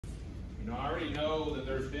I already know that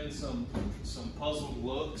there's been some puzzled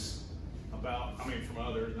looks about, from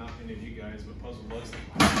others, not any of you guys, but puzzled looks like,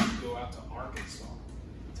 why can't you go out to Arkansas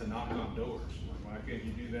to knock on doors? Like, why can't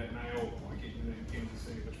you do that in Iola? Why can't you do that in Kansas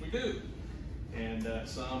City? Which we do. And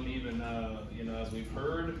some even, as we've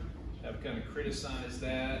heard, have kind of criticized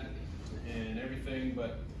that and everything.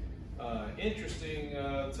 But interesting,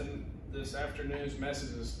 this afternoon's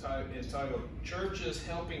message is titled, Churches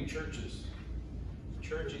Helping Churches.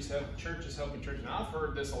 Churches helping churches. Now, I've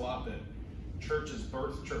heard this a lot, that churches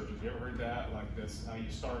birth churches. You ever heard that? Like this, how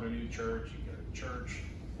you start a new church, you get a church,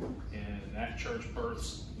 and that church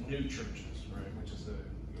births new churches, right? Which is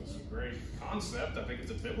a great concept. I think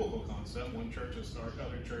it's a biblical concept when churches start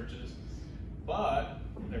other churches. But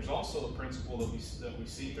there's also a principle that we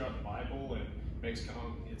see throughout the Bible, and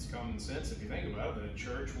it's common sense if you think about it, that a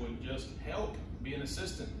church would just help, be an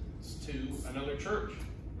assistant to another church,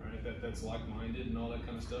 right? That's like-minded and all that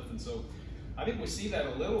kind of stuff. And so I think we see that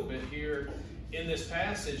a little bit here in this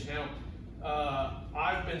passage. Now,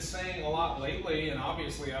 I've been saying a lot lately, and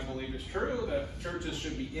obviously I believe it's true, that churches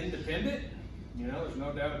should be independent. There's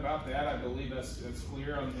no doubt about that. I believe that's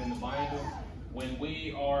clear in the Bible. When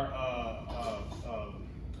we are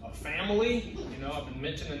a family, I've been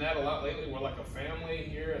mentioning that a lot lately. We're like a family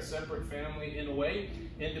here, a separate family in a way,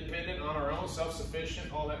 independent on our own,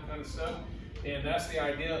 self-sufficient, all that kind of stuff. And that's the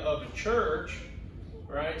idea of a church,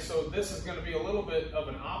 right? So this is going to be a little bit of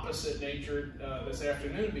an opposite nature this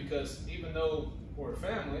afternoon, because even though we're a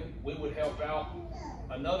family, we would help out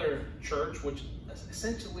another church, which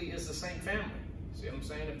essentially is the same family. See what I'm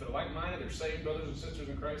saying? If they're like-minded, they're saved brothers and sisters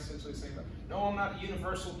in Christ, essentially the same family. No, I'm not a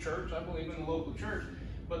universal church. I believe in the local church.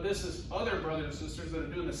 But this is other brothers and sisters that are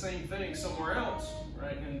doing the same thing somewhere else,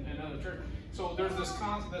 right, in another church. So there's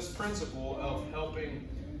this principle of helping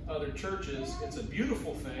other churches. It's a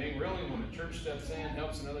beautiful thing, really, when a church steps in,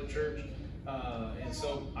 helps another church. And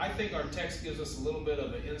so I think our text gives us a little bit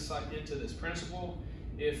of an insight into this principle.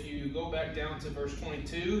 If you go back down to verse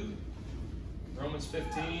 22, Romans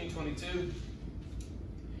 15:22,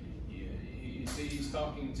 you see he's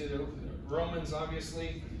talking to the Romans,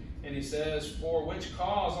 obviously, and he says, For which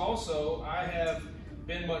cause also I have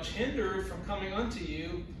been much hindered from coming unto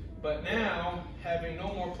you, but now, having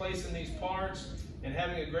no more place in these parts, and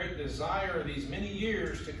having a great desire these many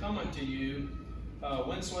years to come unto you,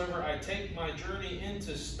 whensoever I take my journey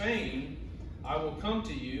into Spain, I will come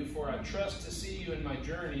to you, for I trust to see you in my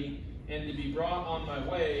journey, and to be brought on my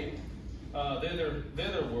way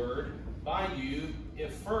thitherward by you,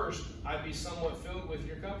 if first I be somewhat filled with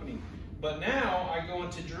your company. But now I go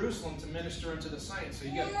into Jerusalem to minister unto the saints. So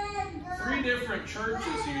you got three different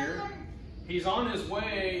churches here. He's on his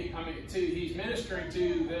way, he's ministering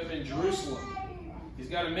to them in Jerusalem. He's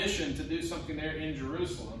got a mission to do something there in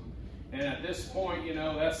Jerusalem. And at this point,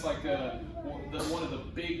 that's like one of the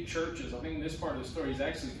big churches. I think in this part of the story, he's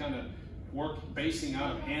actually kind of basing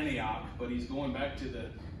out of Antioch, but he's going back to the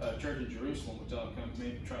church of Jerusalem, which I'll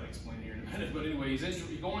maybe try to explain here in a minute. But anyway,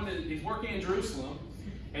 he's working in Jerusalem,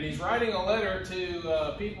 and he's writing a letter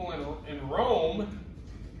to people in Rome,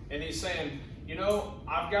 and he's saying,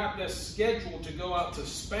 I've got this schedule to go out to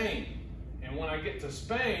Spain. And when I get to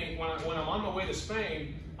Spain, when I'm on my way to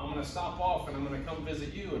Spain, I'm going to stop off and I'm going to come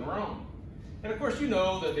visit you in Rome. And of course, you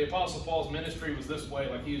know that the Apostle Paul's ministry was this way,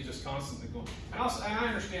 like he was just constantly going. And I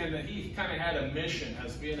understand that he kind of had a mission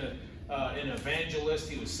as being an evangelist.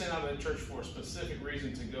 He was sent out of the church for a specific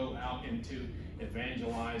reason, to go out and to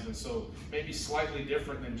evangelize. And so maybe slightly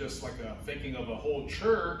different than just like thinking of a whole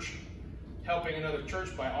church helping another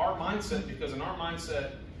church by our mindset, because in our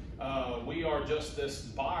mindset, we are just this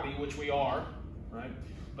body, which we are, right?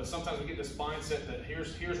 But sometimes we get this mindset that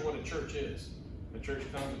here's what a church is. The church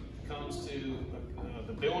comes to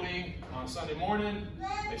the building on Sunday morning,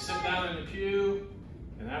 they sit down in the pew,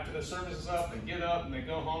 and after the service is up, they get up and they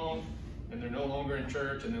go home, and they're no longer in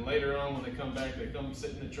church. And then later on, when they come back, they come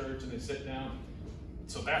sit in the church and they sit down.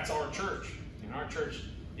 So that's our church. In our church,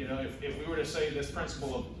 if we were to say this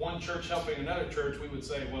principle of one church helping another church, we would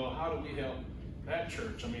say, well, how do we help that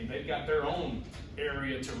church? They've got their own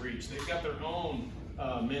area to reach. They've got their own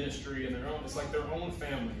ministry and it's like their own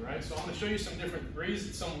family, right? So I'm going to show you some different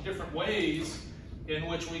reasons, some different ways in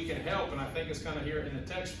which we can help. And I think it's kind of here in the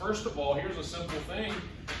text. First of all, here's a simple thing.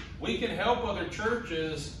 We can help other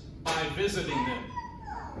churches by visiting them,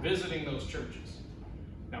 visiting those churches.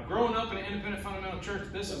 Now, growing up in an independent fundamental church,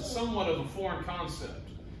 this is somewhat of a foreign concept,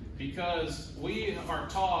 because we are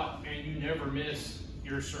taught, and you never miss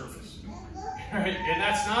your service. Right? And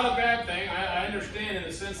that's not a bad thing. I understand in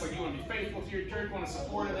the sense, like, you want to be faithful to your church, you want to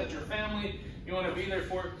support it, that's your family, you want to be there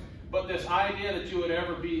for it. But this idea that you would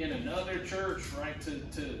ever be in another church, right,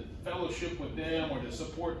 to fellowship with them or to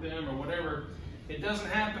support them or whatever, it doesn't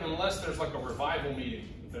happen unless there's like a revival meeting.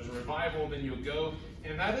 If there's a revival, then you'll go.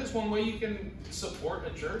 And that is one way you can support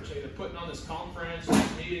a church, either putting on this conference or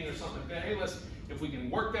this meeting or something like that. Hey, if we can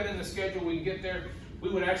work that in the schedule, we can get there, we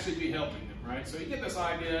would actually be helping them, right? So you get this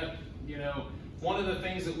idea, one of the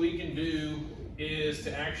things that we can do is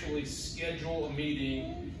to actually schedule a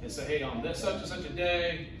meeting and say, hey, on this such and such a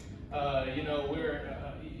day,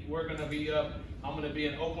 we're going to be up. I'm going to be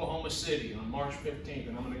in Oklahoma City on March 15th,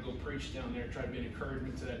 and I'm going to go preach down there, try to be an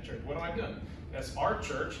encouragement to that church. What am I doing? That's our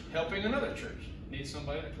church helping another church. Need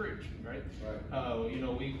somebody to preach, right?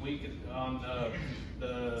 We could, on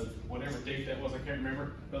the whatever date that was, I can't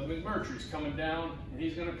remember, Brother McMurtry's coming down, and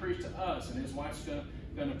he's going to preach to us, and his wife's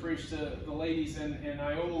going to preach to the ladies in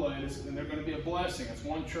Iola, and they're going to be a blessing. It's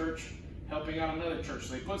one church helping out another church.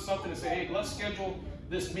 So they put something and say, hey, let's schedule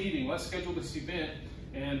this meeting, let's schedule this event,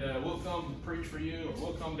 and we'll come preach for you, or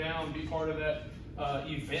we'll come down and be part of that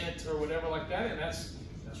event or whatever like that. And that's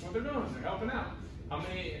what they're doing. They're helping out. How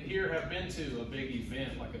many here have been to a big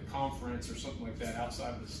event like a conference or something like that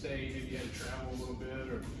outside of the state? Maybe you had to travel a little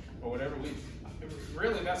bit or whatever.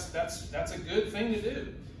 Really, that's a good thing to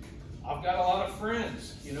do. I've got a lot of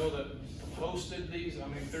friends, that hosted these. I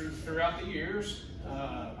mean, throughout the years.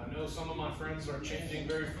 I know some of my friends are changing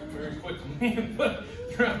very, very quickly, but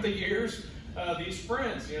throughout the years, these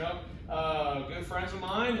friends, good friends of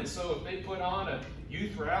mine, and so if they put on a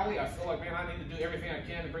youth rally, I feel like, man, I need to do everything I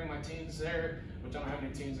can to bring my teens there, which I don't have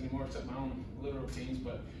any teens anymore except my own literal teens,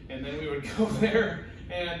 and then we would go there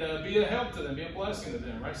and be a help to them, be a blessing to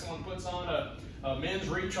them, right? Someone puts on a men's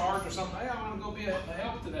recharge or something, hey, I want to go be a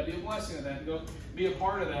help to that, be a blessing to that, and go be a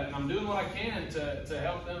part of that, and I'm doing what I can to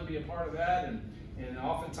help them be a part of that, and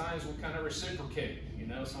oftentimes we'll kind of reciprocate.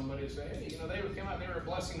 Somebody will say, hey, they came out, they were a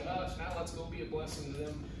blessing to us. Now let's go be a blessing to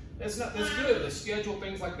them. That's good to schedule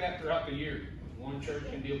things like that throughout the year. One church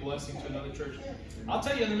can be a blessing to another church. I'll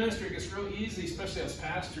tell you, in the ministry, it gets real easy, especially as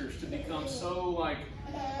pastors, to become so like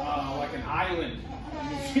an island.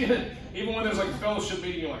 Even when there's like a fellowship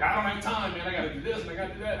meeting, you're like, I don't have time, man. I got to do this, and I got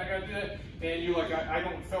to do that, and I got to do that. And you're like, I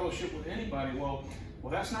don't fellowship with anybody. Well,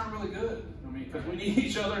 that's not really good. Because we need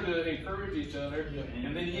each other to encourage each other.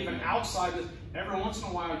 And then even outside this, every once in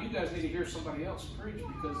a while, you guys need to hear somebody else preach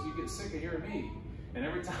because you get sick of hearing me. And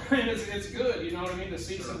every time it's good, to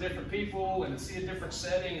see some different people and to see a different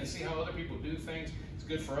setting and see how other people do things. It's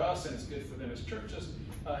good for us and it's good for them as churches,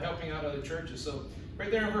 helping out other churches. So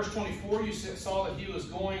right there in verse 24, you saw that he was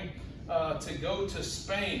going to go to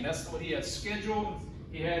Spain. That's what he had scheduled.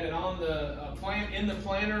 He had it on the in the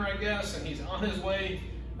planner, I guess, and he's on his way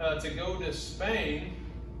to go to Spain.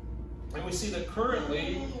 And we see that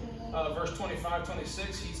currently, verse 25,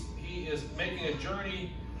 26, he is making a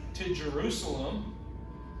journey to Jerusalem.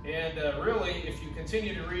 And really, if you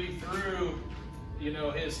continue to read through,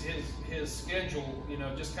 his schedule,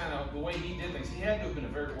 just kind of the way he did things, he had to have been a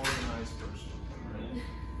very organized person.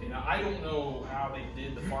 Right? I don't know how they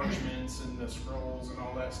did the parchments and the scrolls and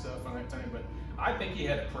all that stuff on that time, but I think he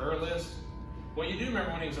had a prayer list. Well, you do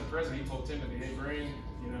remember when he was in prison, he told Timothy, hey, bring,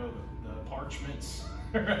 the parchments,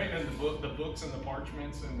 right? And the books and the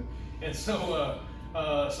parchments. And so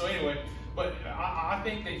anyway, but I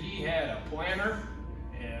think that he had a planner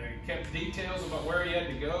and kept details about where he had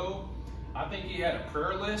to go. I think he had a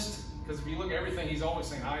prayer list, because if you look at everything, he's always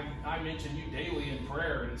saying, I mention you daily in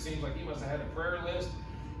prayer. And it seems like he must have had a prayer list.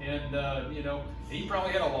 And, he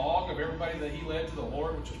probably had a log of everybody that he led to the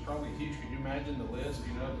Lord, which is probably huge. Can you imagine the list?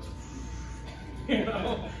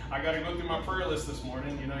 I got to go through my prayer list this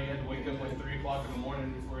morning. You had to wake up like 3 o'clock in the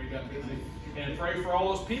morning before he got busy and pray for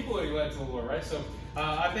all those people that he led to the Lord, right? So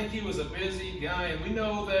I think he was a busy guy. And we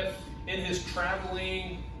know that in his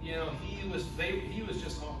traveling, he was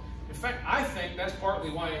just, in fact, I think that's partly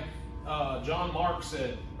why John Mark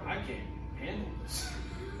said, I can't handle this.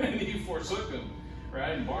 And he forsook him.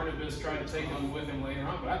 Right? And Barnabas tried to take him with him later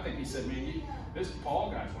on, but I think he said, man, this Paul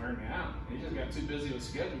guy's wearing me out. He just got too busy with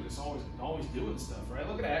schedule, just always doing stuff, right?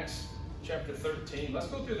 Look at Acts chapter 13. Let's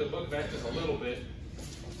go through the book of Acts just a little bit,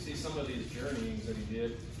 see some of these journeyings that he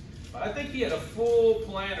did. But I think he had a full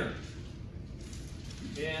planner.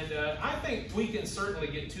 And I think we can certainly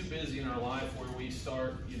get too busy in our life where we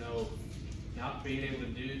start, not being able to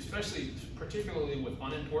do, particularly with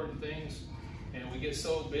unimportant things. And we get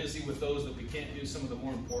so busy with those that we can't do some of the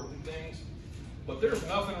more important things. But there's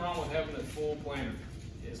nothing wrong with having a full planner.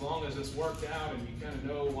 As long as it's worked out and you kind of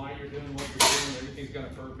know why you're doing what you're doing, everything's got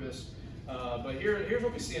a purpose. But here's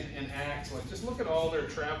what we see in Acts. Like, just look at all their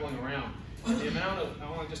traveling around. And I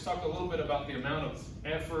want to just talk a little bit about the amount of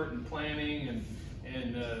effort and planning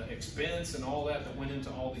expense and all that went into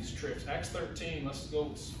all these trips. Acts 13, let's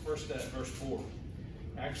go first at verse 4.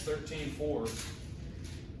 Acts 13:4.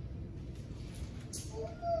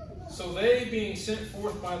 So they, being sent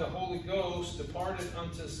forth by the Holy Ghost, departed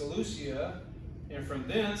unto Seleucia, and from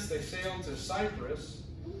thence they sailed to Cyprus.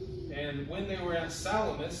 And when they were at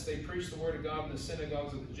Salamis, they preached the word of God in the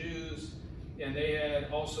synagogues of the Jews. And they had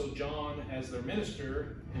also John as their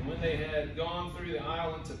minister. And when they had gone through the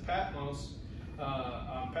island to Paphos,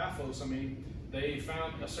 they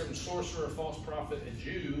found a certain sorcerer, a false prophet, a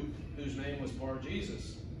Jew, whose name was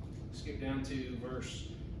Bar-Jesus. Skip down to verse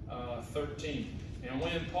 13. And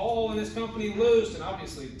when Paul and his company loosed, and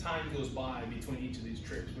obviously time goes by between each of these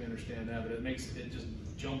trips, we understand that, but it just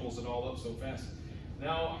jumbles it all up so fast.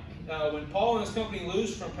 Now, when Paul and his company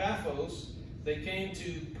loosed from Paphos, they came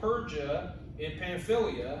to Perga in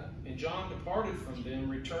Pamphylia, and John departed from them,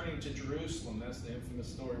 returning to Jerusalem. That's the infamous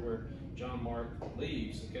story where John Mark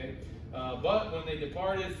leaves, okay? But when they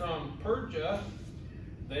departed from Perga,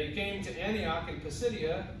 they came to Antioch in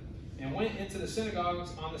Pisidia, and went into the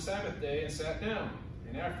synagogues on the Sabbath day and sat down.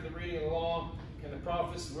 And after the reading of the law and the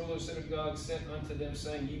prophets, the ruler of the synagogue sent unto them,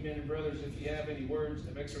 saying, Ye men and brothers, if ye have any words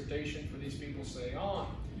of exhortation for these people, say on.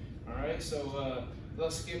 All right, so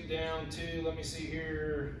let's skip down to, let me see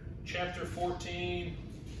here, chapter 14,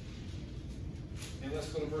 and let's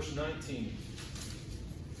go to verse 19.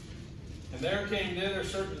 And there came thither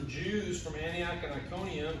certain Jews from Antioch and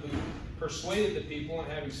Iconium, who persuaded the people,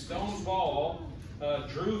 and having stoned Paul,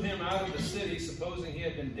 drew him out of the city, supposing he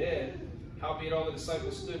had been dead. Howbeit all the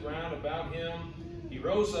disciples stood round about him. He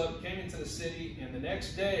rose up, came into the city, and the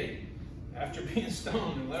next day, after being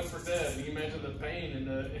stoned and left for dead, you imagine the pain and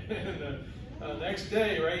the next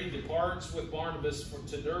day, right, he departs with Barnabas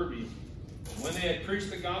to Derbe. When they had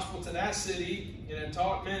preached the gospel to that city and had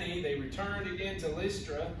taught many, they returned again to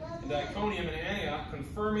Lystra and Iconium and Antioch,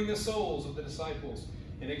 confirming the souls of the disciples,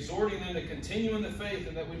 and exhorting them to continue in the faith,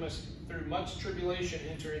 and that we must, through much tribulation,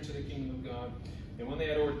 enter into the kingdom of God. And when they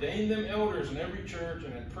had ordained them elders in every church,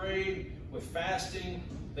 and had prayed with fasting,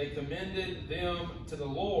 they commended them to the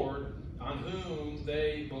Lord, on whom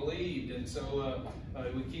they believed. And so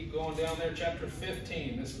we keep going down there, chapter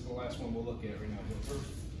 15. This is the last one we'll look at right now.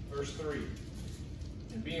 Verse 3.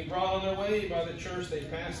 And being brought on their way by the church, they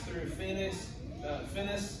passed through Phoenix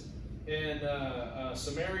and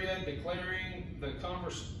Samaria, declaring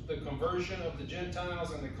the conversion of the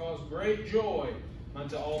Gentiles, and they caused great joy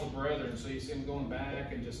unto all the brethren. So you see them going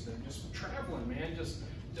back and just traveling, man, just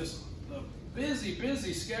a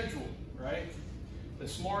busy schedule, right?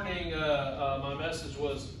 This morning, my message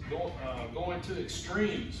was going to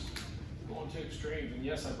extremes. Going to extremes. And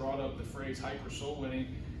yes, I brought up the phrase hyper soul winning.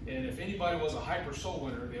 And if anybody was a hyper soul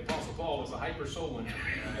winner, the Apostle Paul was a hyper soul winner.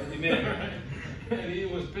 Amen. Right? And he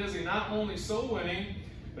was busy not only soul winning,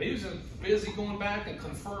 but he was busy going back and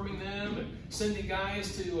confirming them and sending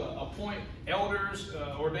guys to appoint elders,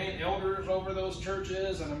 ordain elders over those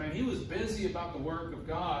churches. And I mean, he was busy about the work of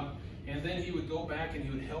God. And then he would go back and he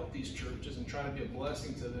would help these churches and try to be a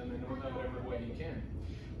blessing to them in whatever way he can.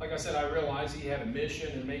 Like I said, I realized he had a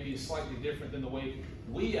mission, and maybe slightly different than the way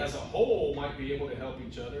we as a whole might be able to help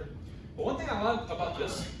each other. But one thing I love about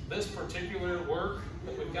this particular work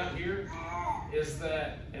that we've got here is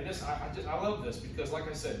that, and this I love this, because like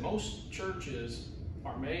I said, most churches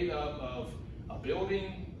are made up of a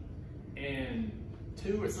building and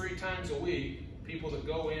 2 or 3 times a week, people that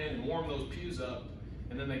go in and warm those pews up,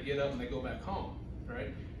 and then they get up and they go back home, right?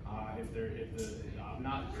 I'm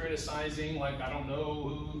not criticizing, like I don't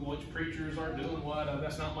know which preachers are doing what.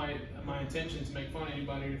 That's not my intention to make fun of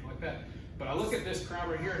anybody or anything like that. But I look at this crowd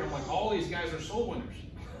right here and I'm like, all these guys are soul winners,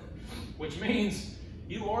 which means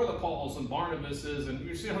you are the Pauls and Barnabases, and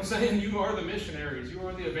you see what I'm saying? You are the missionaries. You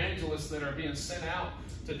are the evangelists that are being sent out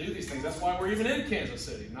to do these things. That's why we're even in Kansas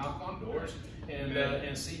City, knock on doors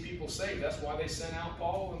and see people saved. That's why they sent out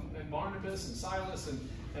Paul and Barnabas and Silas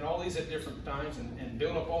and all these at different times, and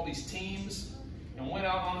built up all these teams and went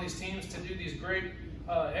out on these teams to do these great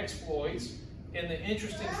exploits. And the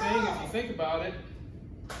interesting thing, if you think about it,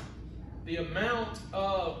 the amount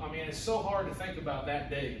of, I mean, it's so hard to think about that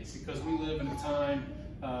days, because we live in a time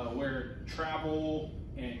where travel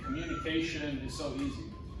and communication is so easy.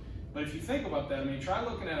 But if you think about that, I mean, try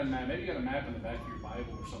looking at a map. Maybe you got a map in the back of your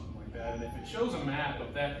Bible or something like that. And if it shows a map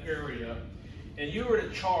of that area, and you were to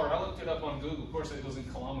chart, I looked it up on Google. Of course, it was in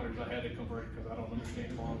kilometers. I had to convert it because I don't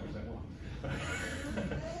understand kilometers that well.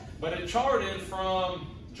 But it charted from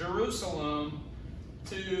Jerusalem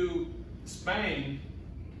to Spain,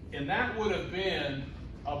 and that would have been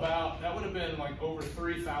like over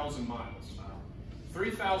 3,000 miles.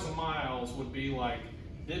 3,000 miles would be like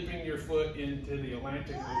dipping your foot into the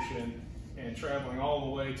Atlantic Ocean and traveling all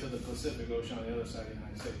the way to the Pacific Ocean on the other side of the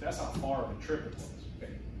United States. That's how far of a trip it was.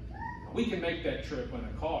 Okay? We can make that trip in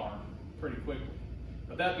a car pretty quickly,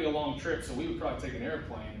 but that'd be a long trip, so we would probably take an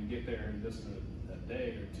airplane and get there in just a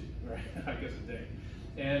day or two, right? I guess a day.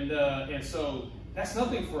 And so that's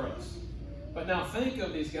nothing for us. But now think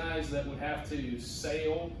of these guys that would have to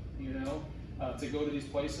sail, you know, to go to these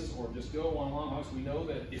places, or just go on long hikes. We know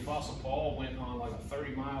that the Apostle Paul went on like a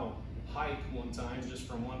 30-mile hike one time just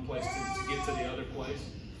from one place to get to the other place.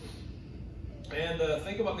 And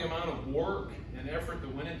think about the amount of work and effort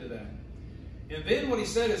that went into that. And then what he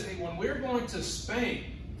said is, hey, when we're going to Spain,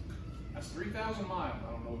 that's 3,000 miles,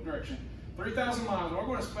 I don't know what direction, 3,000 miles, when we're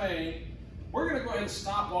going to Spain, we're going to go ahead and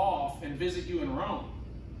stop off and visit you in Rome.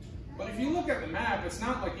 But if you look at the map, it's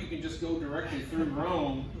not like you can just go directly through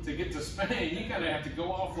Rome to get to Spain. You kind of have to go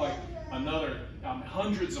off like another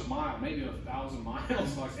hundreds of miles, maybe 1,000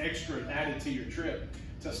 miles, like extra added to your trip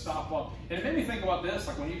to stop off. And it made me think about this,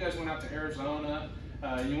 like when you guys went out to Arizona,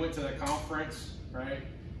 you went to the conference, right?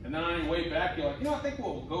 And then on your way back, you're like, you know, I think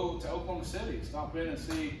we'll go to Oklahoma City, stop in and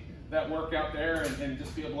see that work out there and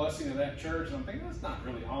just be a blessing to that church. And I'm thinking, that's not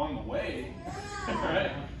really on the way,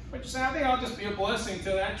 right? But you say, I think I'll just be a blessing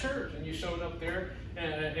to that church. And you showed up there,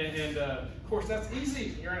 and of course, that's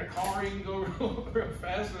easy. You're in a car, you can go real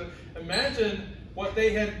fast. But imagine what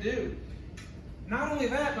they had to do. Not only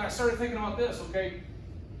that, but I started thinking about this, okay?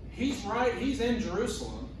 He's in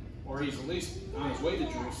Jerusalem, or he's at least on his way to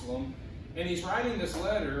Jerusalem, and he's writing this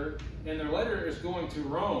letter, and their letter is going to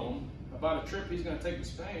Rome about a trip he's going to take to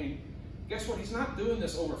Spain. Guess what? He's not doing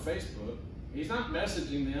this over Facebook. He's not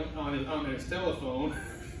messaging them on his telephone.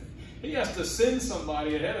 He has to send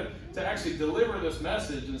somebody ahead to actually deliver this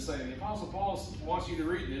message and say, the Apostle Paul wants you to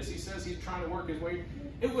read this. He says he's trying to work his way.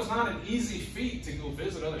 It was not an easy feat to go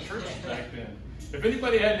visit other churches back then. If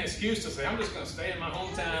anybody had an excuse to say, I'm just going to stay in my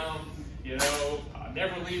hometown, you know,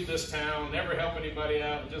 never leave this town, never help anybody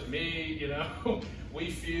out, just me, you know, we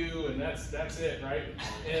few, and that's it, right?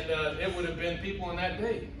 And it would have been people in that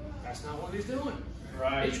day. That's not what he's doing.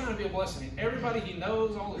 Right. He's trying to be a blessing. Everybody he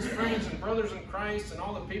knows, all his friends and brothers in Christ, and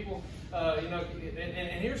all the people, you know.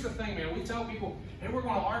 And here's the thing, man. We tell people, hey, we're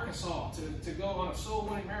going to Arkansas to go on a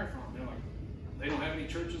soul-winning marathon. They're like, they don't have any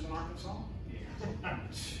churches in Arkansas? Yeah.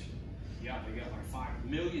 Yeah, they got like 5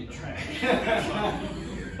 million tracks.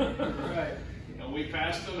 Right. You know, we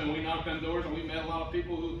passed them and we knocked on doors and we met a lot of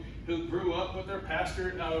people who grew up with their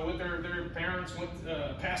pastor, with their parents,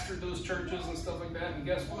 pastored those churches and stuff like that. And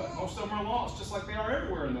guess what? Most of them are lost, just like they are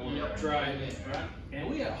everywhere in the world. Yep. Right. And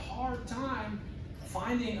we had a hard time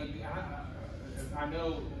finding I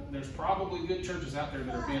know there's probably good churches out there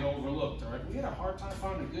that are being overlooked. All right. We had a hard time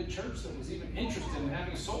finding a good church that was even interested in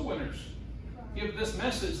having soul winners give this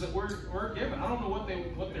message that we're giving. I don't know what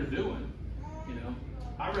they're doing, you know.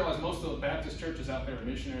 I realize most of the Baptist churches out there are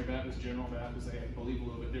missionary Baptists, general Baptists. They believe a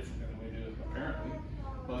little bit different than we do, apparently.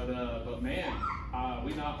 But man,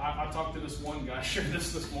 I talked to this one guy. I shared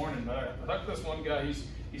this morning. But I talked to this one guy.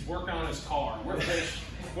 He's working on his car. We're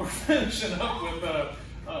finishing up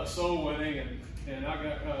with soul winning, and I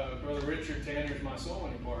got Brother Richard Tanner's my soul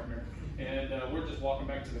winning partner, and we're just walking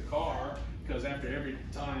back to the car. Because after every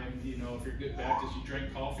time, you know, if you're a good Baptist, you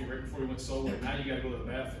drink coffee right before you went soul winning. Now you got to go to the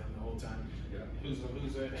bathroom the whole time. Yeah. Who's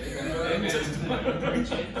that?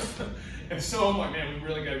 And so I'm like, man, we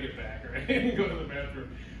really got to get back, right? And go to the bathroom.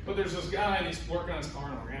 But there's this guy, and he's working on his car,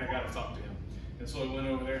 and I'm like, man, I got to talk to him. And so I went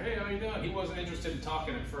over there. Hey, how you doing? He wasn't interested in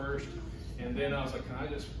talking at first. And then I was like, can I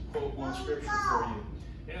just quote one scripture for you?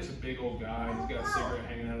 And it's a big old guy. He's got a cigarette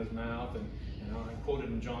hanging out of his mouth, and you know, I quoted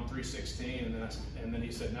in John 3:16, and then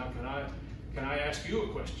he said, now can I ask you a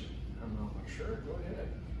question? And I'm like, sure, go ahead.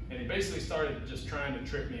 And he basically started just trying to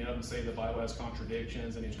trip me up and say the Bible has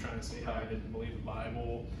contradictions, and he's trying to say how I didn't believe the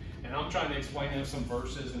Bible. And I'm trying to explain to him some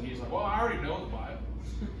verses, and he's like, well, I already know the Bible.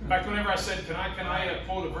 In fact, whenever I said, can I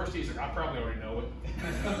quote a verse, he's like, I probably already know it.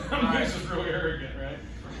 He's just really arrogant, right?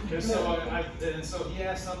 And so he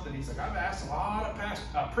asked something. He's like, I've asked a lot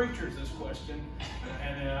of preachers this question,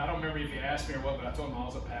 and I don't remember if he asked me or what, but I told him I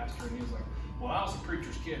was a pastor, and he was like, well, I was a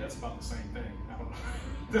preacher's kid. That's about the same thing. I don't know.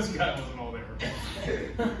 This guy wasn't all there.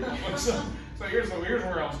 so here's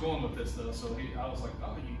where I was going with this, though. So I was like,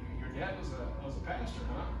 oh, your dad was a pastor,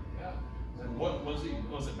 huh? Yeah. And what was he?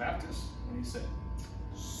 Was it Baptist? And he said,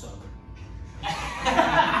 Southern.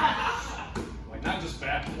 Like not just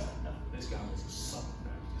Baptist. This guy was a Southern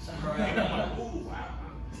Baptist. Right. And I'm like, oh wow.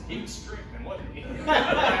 He was strict, man, wasn't he? You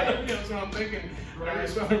know, so I'm thinking, every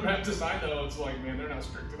Southern Baptist I know, it's like, man, they're not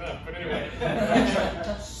strict enough. But anyway,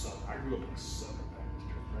 I grew up in a Southern Baptist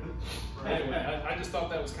church, right? Anyway, I just thought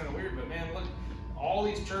that was kind of weird. But man, look, all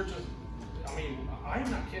these churches, I mean, I'm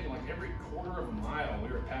not kidding, like every quarter of a mile we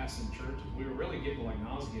were passing churches. We were really getting like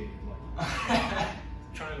nauseated, like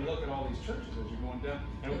trying to look at all these churches as you're going down.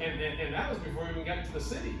 And that was before we even got to the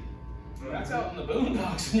city. That's out in the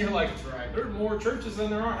boondocks, and you're like, there's more churches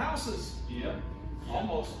than there are houses. Yep.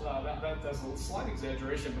 Almost, that's a slight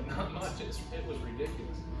exaggeration, but not much. It was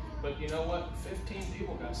ridiculous. But you know what? 15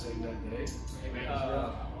 people got saved that day.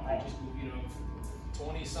 You know,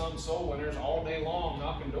 20-some soul winners all day long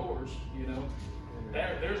knocking doors. You know,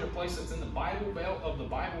 there's a place that's in the Bible Belt of the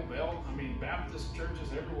Bible Belt. I mean, Baptist churches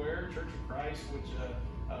everywhere, Church of Christ, which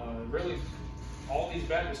really all these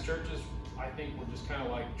Baptist churches, I think, were just kind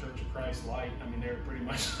of like Church of Christ light. I mean, they were pretty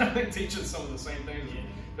much teaching some of the same things.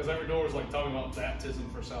 Because every door was like talking about baptism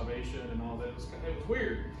for salvation and all that. It was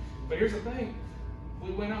weird. But here's the thing.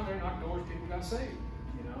 We went out there, knocked doors, people got saved.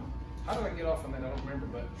 You know, how did I get off on that? I don't remember.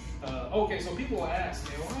 But okay, so people will ask,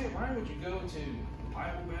 you know, why would you go to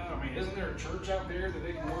Bible Belt? I mean, isn't there a church out there that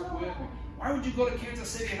they can work with? Why would you go to Kansas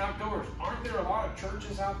City and knock doors? Aren't there a lot of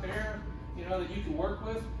churches out there, you know, that you can work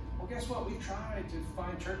with? Well, guess what? We tried to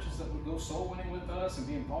find churches that would go soul winning with us and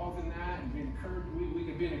be involved in that and be encouraged. We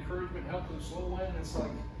could be an encouragement, help them soul win. And it's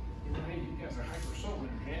like, you know, hey, you guys are hyper soul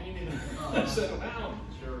winners, man. You need to settle down.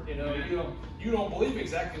 Sure. You know, you don't believe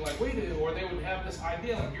exactly like we do, or they would have this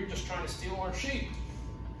idea like you're just trying to steal our sheep.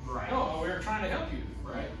 Right. No, we're trying to help you.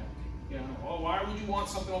 Right. You know, well, why would you want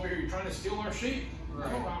something over here? You're trying to steal our sheep.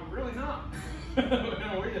 Right. No, I'm really not.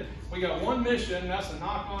 We got one mission, that's to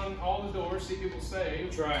knock on all the doors, see people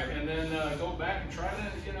saved, and then go back and try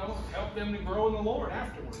to, you know, help them to grow in the Lord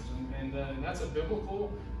afterwards. And that's a biblical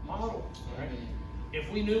model, right? If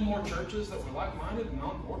we knew more churches that were like-minded and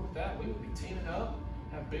on board with that, we would be teaming up,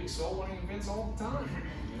 have big soul-winning events all the time.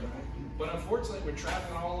 But unfortunately, we're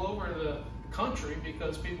traveling all over the country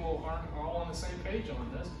because people aren't all on the same page on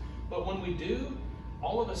this. But when we do,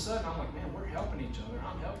 all of a sudden, I'm like, man, we're helping each other.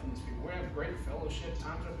 I'm helping these people. We have great fellowship.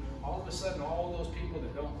 All of a sudden, all those people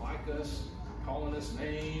that don't like us, calling us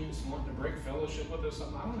names, wanting to break fellowship with us,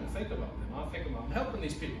 I don't even think about them. I think about helping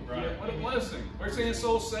these people. Right? What a blessing. We're seeing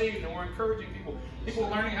souls saved, and we're encouraging people. People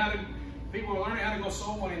are learning how to go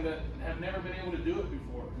soul winning that have never been able to do it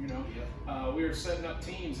before. You know, we were setting up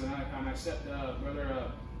teams, and I set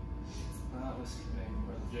brother, what's his name,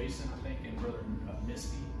 Brother Jason, I think, and Brother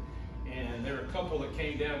Misty. And there were a couple that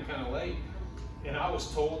came down kind of late, and I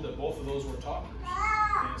was told that both of those were talkers.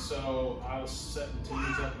 And so I was setting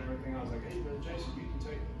teams up and everything. I was like, hey, Brother Jason, you can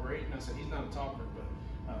take Brayden. And I said, he's not a talker, but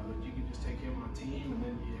you can just take him on team, and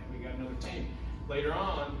then we got another team. Later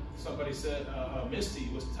on, somebody said, Misty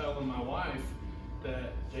was telling my wife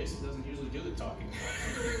that Jason doesn't usually do the talking.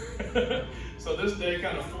 So this day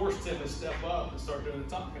kind of forced him to step up and start doing the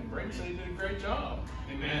talking. Brayden said he did a great job.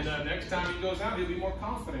 And next time he goes out, he'll be more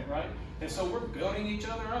confident, right? And so we're building each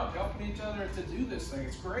other up, helping each other to do this thing.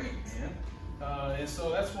 It's great, man. And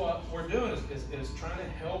so that's what we're doing is trying to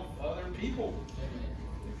help other people.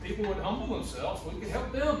 If people would humble themselves, we could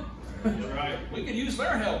help them. Right? We could use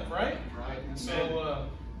their help, right? Right. And so,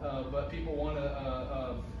 but people want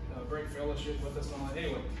to break fellowship with us and all that.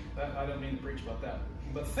 Anyway, I don't mean to preach about that.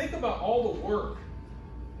 But think about all the work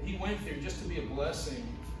he went through just to be a blessing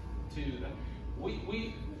to them.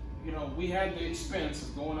 We had the expense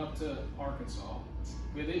of going up to Arkansas.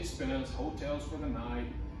 We had the expense, hotels for the night,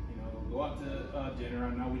 go out to dinner. I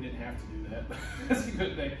know we didn't have to do that, but that's a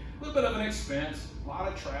good thing. A little bit of an expense, a lot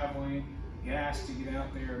of traveling, gas to get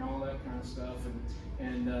out there and all that kind of stuff.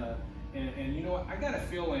 And you know what? I got a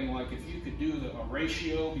feeling like if you could do a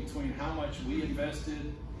ratio between how much we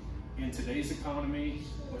invested in today's economy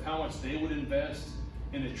with how much they would invest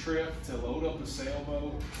in a trip to load up a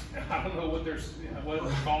sailboat. I don't know what it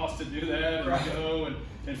would cost to do that and go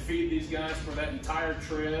and feed these guys for that entire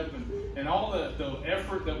trip and all the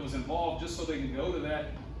effort that was involved just so they can go to that,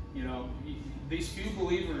 these few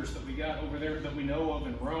believers that we got over there that we know of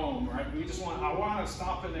in Rome, right? I want to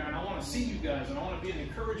stop in there and I want to see you guys and I want to be an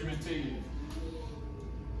encouragement to you.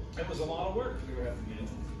 It was a lot of work we were having to do.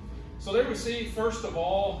 So there we see, first of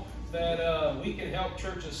all, that we can help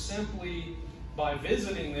churches simply by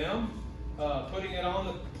visiting them, putting it on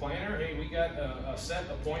the planner. Hey, we got a set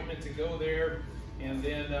appointment to go there, and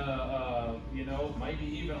then maybe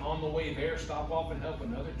even on the way there, stop off and help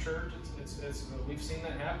another church. We've seen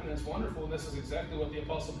that happen. It's wonderful, and this is exactly what the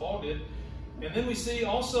Apostle Paul did. And then we see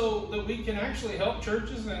also that we can actually help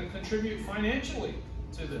churches and contribute financially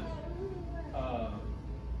to them.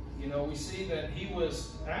 We see that he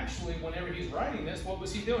was actually, whenever he's writing this, what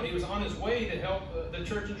was he doing? He was on his way to help the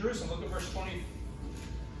church in Jerusalem. Look at verse 20.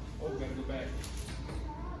 Oh, we've got to go back.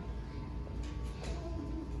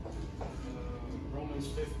 Romans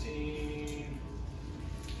 15.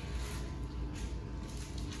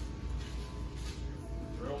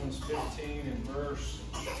 Romans 15 and verse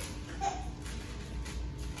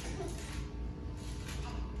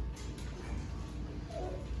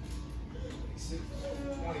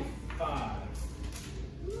 25.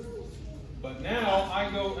 But now I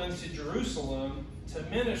go unto Jerusalem to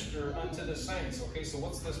minister unto the saints. Okay, so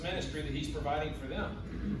what's this ministry that he's providing for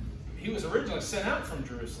them? He was originally sent out from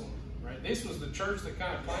Jerusalem, right? This was the church that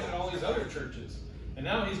kind of planted all these other churches. And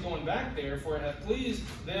now he's going back there, for it hath pleased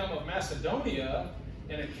them of Macedonia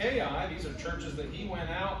and Achaia. These are churches that he went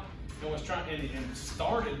out and was trying and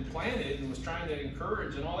started and planted and was trying to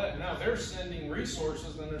encourage and all that. Now they're sending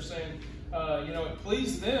resources and they're saying, it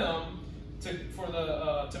pleased them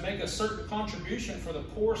to make a certain contribution for the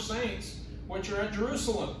poor saints which are at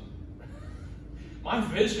Jerusalem. My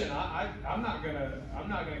vision, I'm not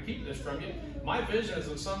gonna keep this from you. My vision is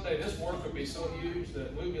that someday this work would be so huge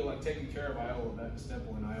that we'd be like taking care of Iola Baptist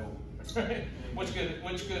Temple in Iola, which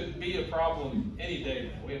could be a problem any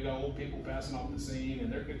day now. We have got old people passing off the scene,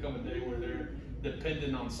 and there could come a day where they're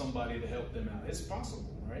dependent on somebody to help them out. It's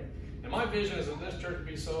possible, right? And my vision is that this church would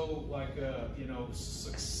be so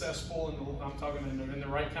successful, I'm talking in the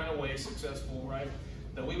right kind of way, successful, right?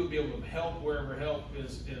 That we would be able to help wherever help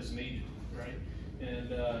is needed, right?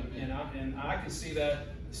 And I can see that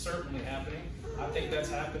certainly happening. I think that's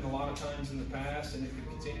happened a lot of times in the past, and it could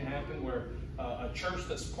continue to happen where a church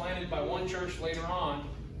that's planted by one church later on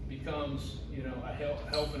becomes, a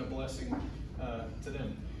help and a blessing to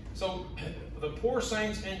them. So the poor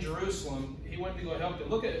saints in Jerusalem, he went to go help them.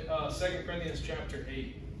 Look at 2 Corinthians chapter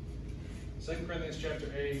 8. 2 Corinthians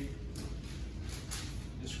chapter 8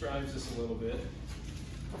 describes this a little bit.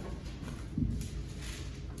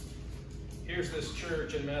 Here's this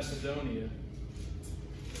church in Macedonia.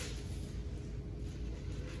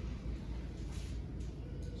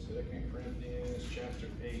 2 Corinthians chapter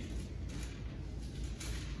 8.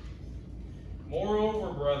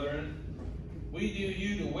 Moreover, brethren, we do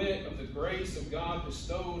you to wit of the grace of God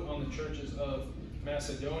bestowed on the churches of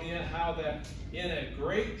Macedonia, how that in a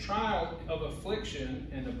great trial of affliction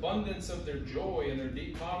and abundance of their joy and their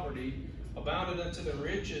deep poverty abounded unto the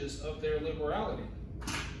riches of their liberality.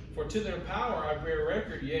 For to their power I bear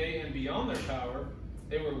record, yea, and beyond their power,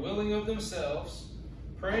 they were willing of themselves,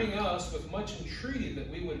 praying us with much entreaty that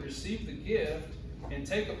we would receive the gift and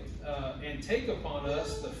take upon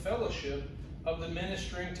us the fellowship of the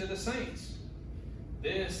ministering to the saints.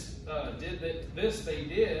 This they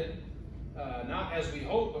did, not as we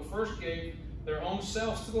hoped, but first gave their own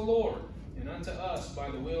selves to the Lord, and unto us by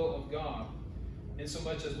the will of God.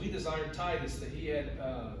 Insomuch as we desired Titus that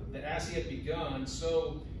that as he had begun,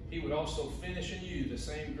 so he would also finish in you the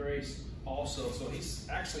same grace also. So he's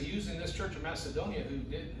actually using this church of Macedonia, who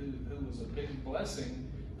was a big blessing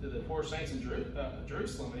to the poor saints in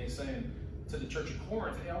Jerusalem, and he's saying to the church of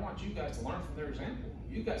Corinth, hey, I want you guys to learn from their example.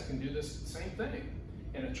 You guys can do this same thing.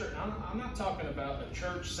 And a church, I'm not talking about a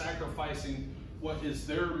church sacrificing what is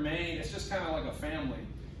their main. It's just kind of like a family.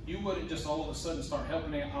 You wouldn't just all of a sudden start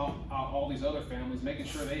helping out all these other families, making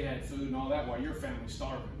sure they had food and all that while your family's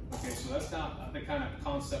starving. Okay, so that's not the kind of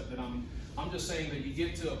concept that I'm just saying that you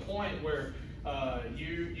get to a point where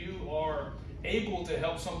you are able to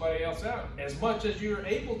help somebody else out as much as you're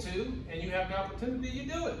able to, and you have the opportunity,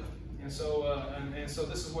 you do it. And so so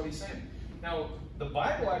this is what he's saying. Now the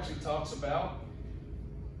Bible actually talks about,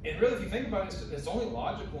 and really if you think about it, it's only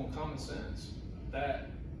logical and common sense that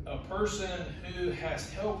a person who has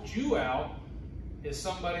helped you out is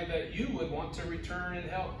somebody that you would want to return and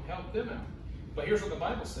help them out. But here's what the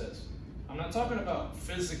Bible says. I'm not talking about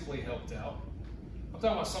physically helped out. I'm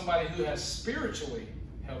talking about somebody who has spiritually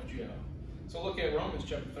helped you out. So look at Romans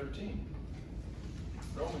chapter 13.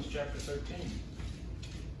 Romans chapter 13.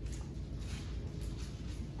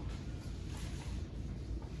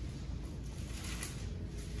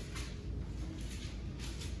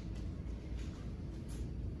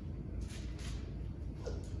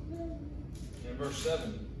 Verse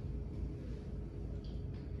 7.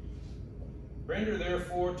 Render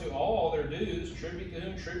therefore to all their dues, tribute to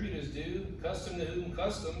whom tribute is due, custom to whom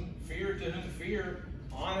custom, fear to whom fear,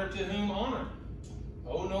 honor to whom honor.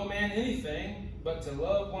 Owe no man anything but to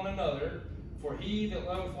love one another, for he that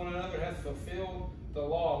loveth one another hath fulfilled the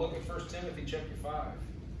law. Look at 1 Timothy chapter 5.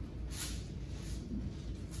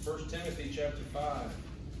 1 Timothy chapter 5.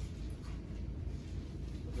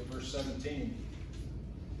 Look at verse 17.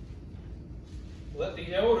 Let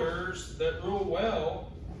the elders that rule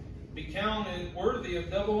well be counted worthy of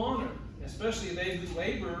double honor, especially they who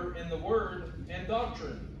labor in the word and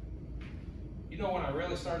doctrine. You know when I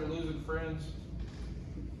really started losing friends?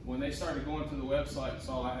 When they started going to the website and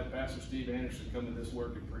saw I had Pastor Steve Anderson come to this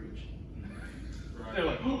work and preach. Right. They're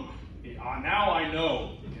like, oh, Now I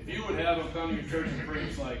know. If you would have him come to your church and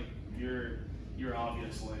preach, like, you're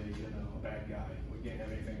obviously, a bad guy. We can't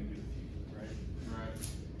have anything to do with you, right? Right.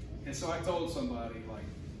 And so I told somebody, like,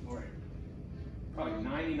 all right, probably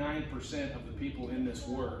 99% of the people in this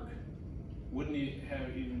work wouldn't have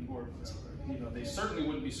even, or they certainly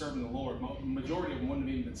wouldn't be serving the Lord. Majority of them wouldn't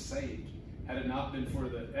have even been saved had it not been for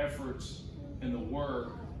the efforts and the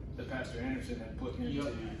work that Pastor Anderson had put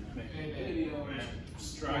into making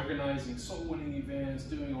videos, organizing soul winning events,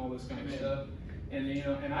 doing all this kind of stuff. And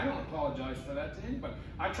and I don't apologize for that to anybody.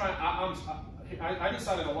 I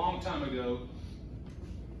decided a long time ago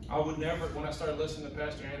I would never, when I started listening to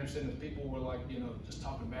Pastor Anderson and people were like, just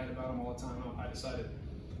talking bad about him all the time, I decided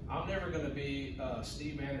I'm never going to be a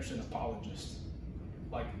Steve Anderson apologist.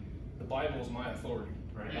 Like, the Bible is my authority,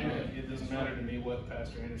 right? It doesn't matter to me what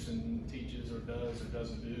Pastor Anderson teaches or does or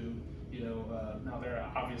doesn't do. Now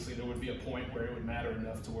there would be a point where it would matter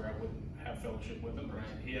enough to where I wouldn't have fellowship with him. Right?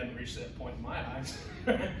 He hadn't reached that point in my eyes.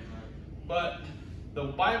 But the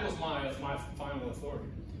Bible's my final authority.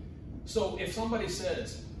 So if somebody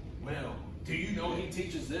says, well, do you know he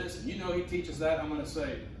teaches this and he teaches that, I'm going to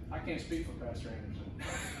say, I can't speak for Pastor Anderson.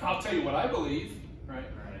 I'll tell you what I believe, right?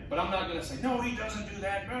 But I'm not going to say, no, he doesn't do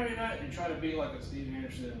that, and try to be like a Steve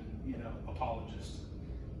Anderson, apologist.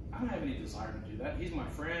 I don't have any desire to do that. He's my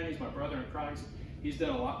friend. He's my brother in Christ. He's done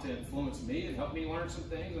a lot to influence me and help me learn some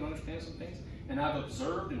things and understand some things. And I've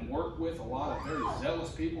observed and worked with a lot of very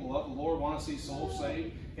zealous people who love the Lord, want to see souls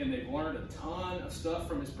saved, and they've learned a ton of stuff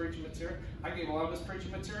from his preaching material. I gave a lot of his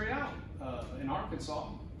preaching material out in Arkansas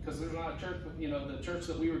because there's not a church. The church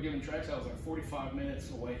that we were giving tracts out was like 45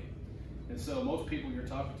 minutes away. And so most people you're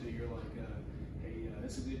talking to, you're like, hey,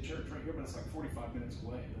 it's a good church right here, but it's like 45 minutes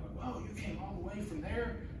away. And they're like, wow, you came all the way from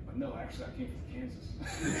there? But no, actually, I came from Kansas.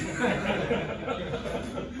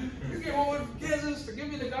 You came all the way from Kansas to give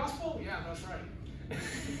me the gospel? Yeah, that's right.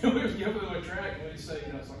 We give them a tract and we say,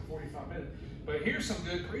 it's like 45 minutes. But here's some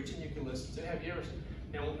good preaching you can listen to. Have you ever seen?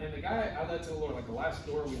 And the guy I led to the Lord, like the last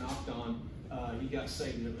door we knocked on, he got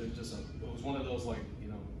saved. It was one of those, like,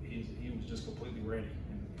 he was just completely ready.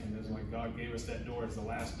 And it was like God gave us that door as the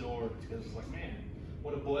last door because it's like, man,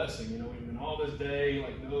 what a blessing. We've been all this day,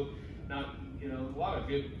 like, a lot of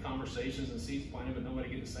good conversations and seats planted, but nobody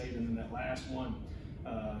getting saved. And then that last one,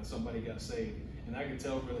 somebody got saved. And I could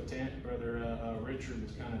tell Brother Richard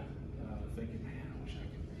was kind of thinking, man, I wish I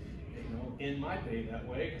could, end my day that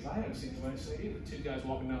way, because I haven't seen anybody saved either. Two guys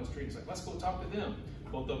walking down the street, it's like, let's go talk to them.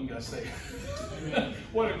 Both of them got saved.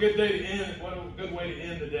 What a good day to end. What a good way to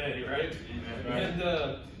end the day, right? Amen.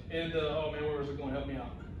 And oh man, where was it going? Help me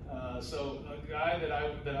out. So a guy that I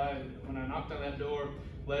when I knocked on that door,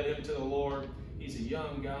 led him to the Lord. He's a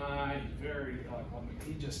young guy, very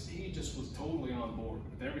he just was totally on board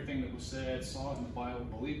with everything that was said, saw it in the Bible,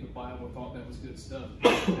 believed the Bible, thought that was good stuff.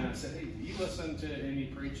 And I said, hey, do you listen to any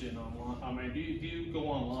preaching online? I mean, do you go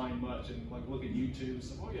online much and like look at YouTube and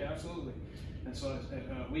stuff? Oh yeah, absolutely. And so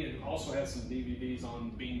we had also had some DVDs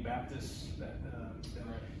on being Baptist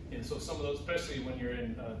and so some of those, especially when you're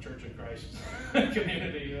in Church of Christ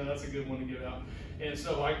community, that's a good one to give out. And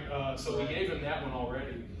so so we gave him that one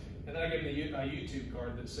already. And then I gave him a YouTube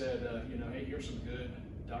card that said, hey, here's some good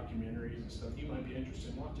documentaries and stuff you might be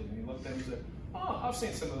interested in watching. And he looked at it and said, oh, I've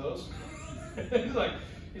seen some of those.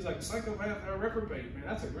 He's like, Psychopath Reprobate, man,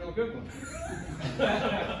 that's a real good one.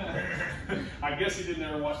 I guess he didn't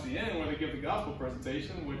ever watch the end where they give the gospel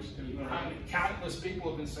presentation, which countless people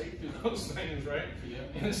have been saved through those things, right? Yeah.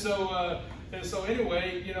 And so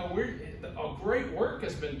anyway, a great work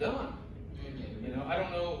has been done. I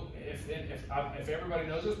don't know if everybody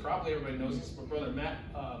knows this. Probably everybody knows this. But Brother Matt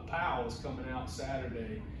Powell is coming out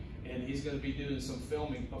Saturday, and he's going to be doing some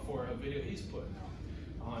filming for a video he's putting out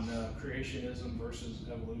on creationism versus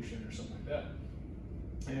evolution or something like that.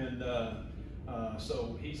 And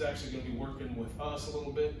so he's actually going to be working with us a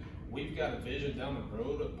little bit. We've got a vision down the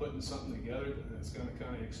road of putting something together that's going to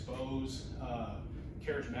kind of expose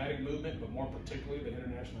charismatic movement, but more particularly the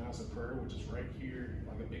International House of Prayer, which is right here,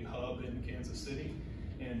 like a big hub in Kansas City.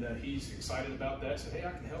 And he's excited about that. Said, hey,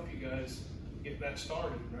 I can help you guys get that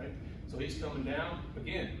started, right? So he's coming down.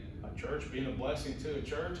 Again, a church being a blessing to a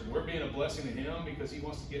church, and we're being a blessing to him because he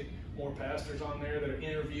wants to get more pastors on there that are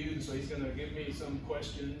interviewed. So he's going to give me some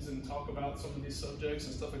questions and talk about some of these subjects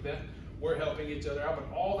and stuff like that. We're helping each other out,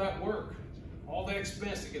 but all that work, all that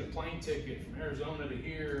expense to get a plane ticket from Arizona to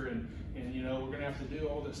here, and we're going to have to do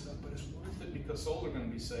all this stuff, but it's worth it because souls are going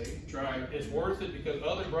to be saved. Right. It's worth it because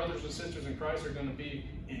other brothers and sisters in Christ are going to be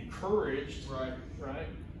encouraged. Right.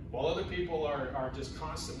 While other people are just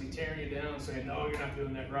constantly tearing you down and saying, no, you're not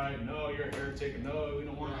doing that right. No, you're a heretic. And no, we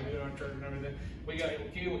don't want you to do it in our church and everything. We got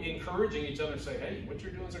encouraging each other to say, hey, what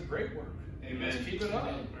you're doing is a great work. Amen. Let's keep it up,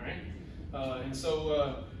 right? And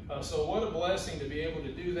so what a blessing to be able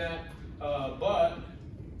to do that. But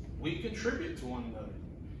we contribute to one another.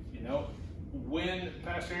 You know, when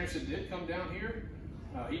Pastor Anderson did come down here,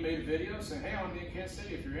 he made a video saying, hey, I'm in Kansas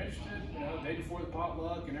City if you're interested. You know, the day before the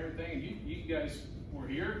potluck and everything. And you guys were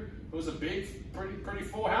here. It was a big, pretty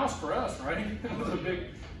full house for us, right?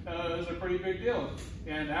 It was a pretty big deal.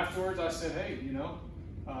 And afterwards, I said, hey, you know,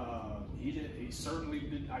 he certainly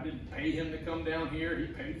did. I didn't pay him to come down here. He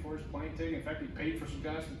paid for his plane ticket. In fact, he paid for some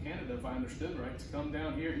guys from Canada, if I understood right, to come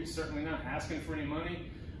down here. He's certainly not asking for any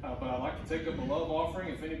money, but I'd like to take up a love offering.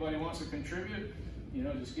 If anybody wants to contribute, you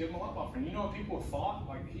know, just give him a love offering. You know what people have thought?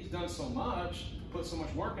 Like, he's done so much, put so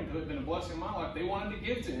much work into it, been a blessing in my life. They wanted to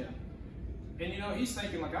give to him. And, you know, he's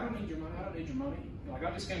thinking, like, I don't need your money. I don't need your money. Like,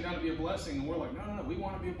 I just came down to be a blessing. And we're like, no, we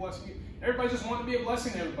want to be a blessing. Everybody just wants to be a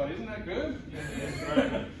blessing to everybody. Isn't that good? Yeah,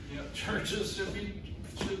 right. Yeah. Churches should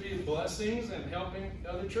be blessings and helping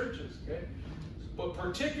other churches, okay? But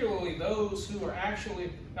particularly those who are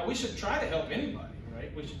actually, now we should try to help anybody,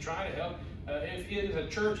 right? We should try to help. If it is a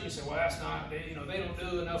church and you say, well, that's not, they don't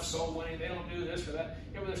do enough soul winning, they don't do this or that.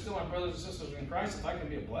 Yeah, but they're still my brothers and sisters in Christ. If I can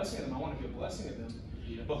be a blessing to them, I want to be a blessing to them.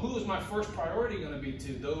 Yeah. But who is my first priority going to be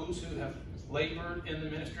to? Those who have labored in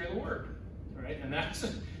the ministry of the word, right? And that's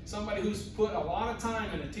somebody who's put a lot of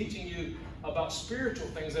time into teaching you about spiritual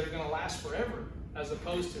things that are going to last forever, as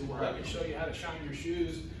opposed to, well, let me show you how to shine your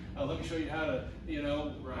shoes. Let me show you how to, you know,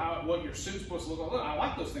 what your suit's supposed to look like. Look, I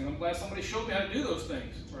like those things. I'm glad somebody showed me how to do those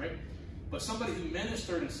things, right? But somebody who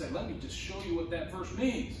ministered and said, let me just show you what that verse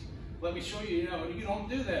means. Let me show you, you know, you don't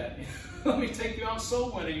do that. Let me take you out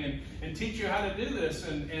soul winning and teach you how to do this.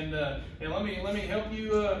 And let me help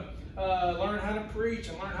you learn how to preach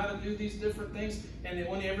and learn how to do these different things. And then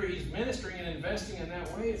whenever he's ministering and investing in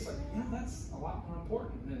that way, it's like, you know, that's a lot more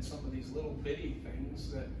important than some of these little bitty things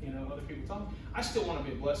that, you know, other people tell me. I still want to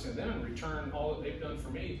be a blessing to them and return all that they've done for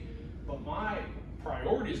me. But my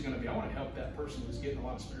priority is going to be, I want to help that person who's getting a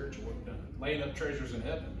lot of spiritual work done, laying up treasures in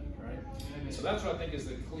heaven, right? And so that's what I think is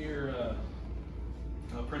the clear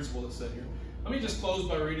principle that's set here. Let me just close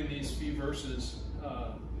by reading these few verses.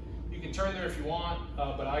 You can turn there if you want,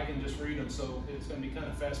 but I can just read them, so it's going to be kind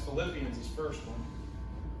of fast. Philippians is first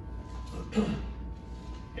one.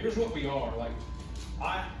 Here's what we are. Like,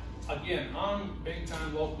 I'm big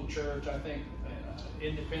time local church. I think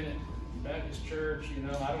independent Baptist church. You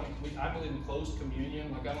know, I believe in closed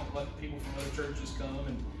communion. Like, I don't let people from other churches come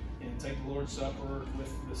and take the Lord's Supper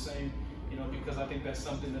with the same, you know, because I think that's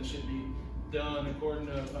something that should be done according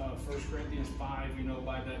to 1 Corinthians 5, you know,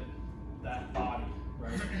 by that body,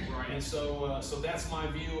 right? Right. And so that's my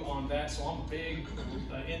view on that. So I'm big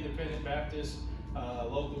independent Baptist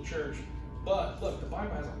local church. But look, the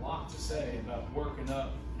Bible has a lot to say about working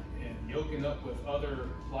up and yoking up with other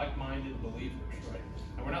like-minded believers, right?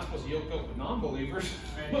 And we're not supposed to yoke up with non-believers,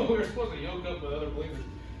 but we're supposed to yoke up with other believers.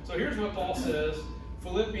 So here's what Paul says.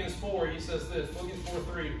 Philippians 4, he says this, Philippians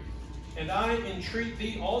 4:3, and I entreat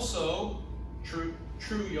thee also, true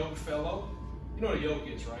yoke fellow. You know what a yoke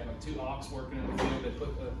is, right? Like two ox working in the field. They put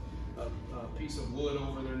a piece of wood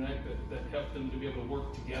over their neck that helped them to be able to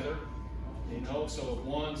work together. You know, so if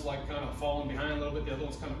one's like kind of falling behind a little bit, the other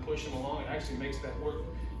one's kind of pushing along. It actually makes that work.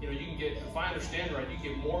 You know, you can get, if I understand right, you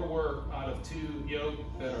can get more work out of two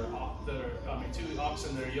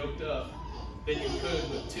oxen that are yoked up than you could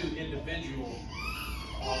with two individual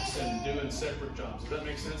oxen doing separate jobs. Does that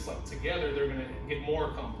make sense? Like together, they're going to get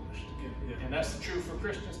more accomplished. Yeah. And that's true for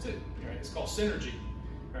Christians too. Right? It's called synergy.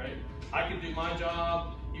 Right? I can do my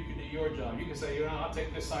job. You can do your job. You can say, you know, I'll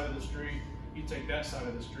take this side of the street. You take that side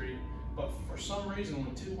of the street. But for some reason,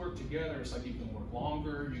 when two work together, it's like you can work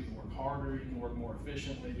longer, you can work harder, you can work more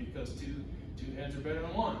efficiently because two heads are better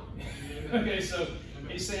than one. Okay, so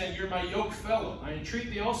he's saying, you're my yoke fellow. I entreat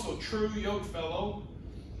thee also, true yoke fellow,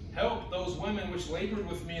 help those women which labored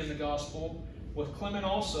with me in the gospel, with Clement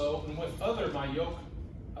also, and with other my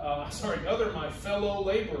fellow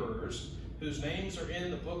laborers, whose names are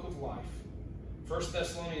in the book of life. 1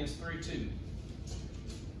 Thessalonians 3:2.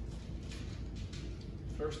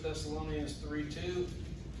 1 Thessalonians 3:2,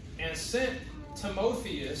 and sent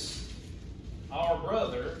Timotheus, our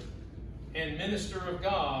brother and minister of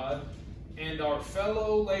God, and our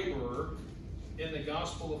fellow laborer in the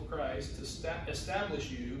gospel of Christ, to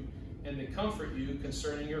establish you and to comfort you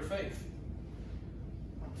concerning your faith.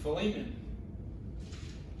 Philemon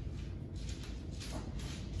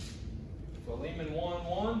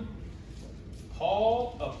 1:1,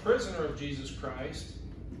 Paul, a prisoner of Jesus Christ,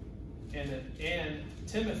 and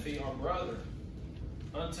Timothy, our brother,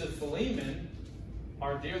 unto Philemon,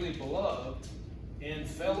 our dearly beloved, and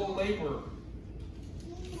fellow laborer.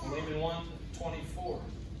 Philemon 1:24.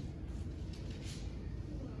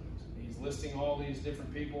 He's listing all these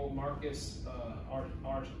different people: Marcus,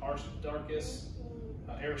 Aristarchus,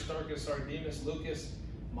 Artemas, Lucas,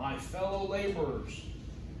 my fellow laborers.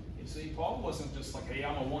 You see, Paul wasn't just like, hey,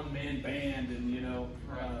 I'm a one-man band, and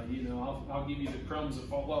I'll give you the crumbs that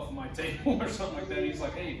fall off of my table or something like that. He's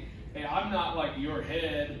like, hey, I'm not like your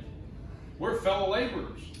head. We're fellow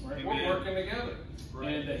laborers. Right? We're working together.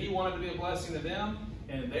 Right. And he wanted to be a blessing to them,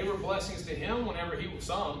 and they were blessings to him whenever he was,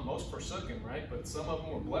 most forsook him, right? But some of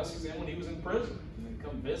them were blessings to him when he was in prison. And they'd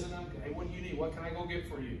come visit him. Hey, what do you need? What can I go get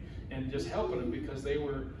for you? And just helping him because they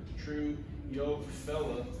were true yoked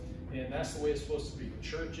fellow. And that's the way it's supposed to be.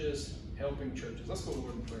 Churches helping churches. Let's go to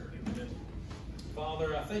Lord in prayer. Amen.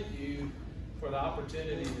 Father, I thank you for the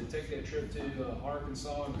opportunity to take that trip to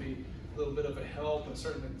Arkansas and be a little bit of a help. And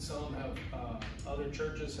certainly some have, other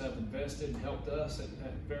churches have invested and helped us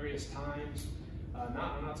at various times. I'm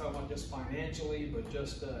not talking about just financially, but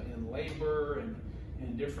just in labor and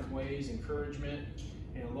in different ways, encouragement.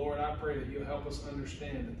 And Lord, I pray that you'll help us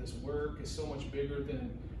understand that this work is so much bigger than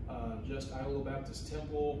just Iola Baptist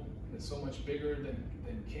Temple. It's so much bigger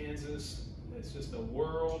than Kansas. It's just a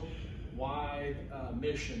worldwide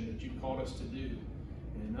mission that you called us to do.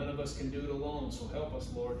 And none of us can do it alone. So help us,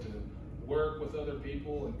 Lord, to work with other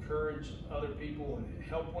people, encourage other people, and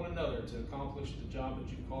help one another to accomplish the job that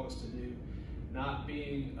you called us to do. Not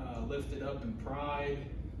being lifted up in pride,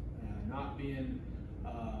 not being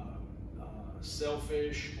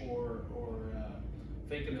selfish or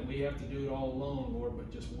thinking that we have to do it all alone, Lord,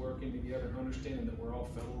 but just working together and understanding that we're all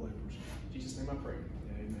fellow laborers. In Jesus' name I pray.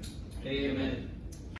 Amen. Amen.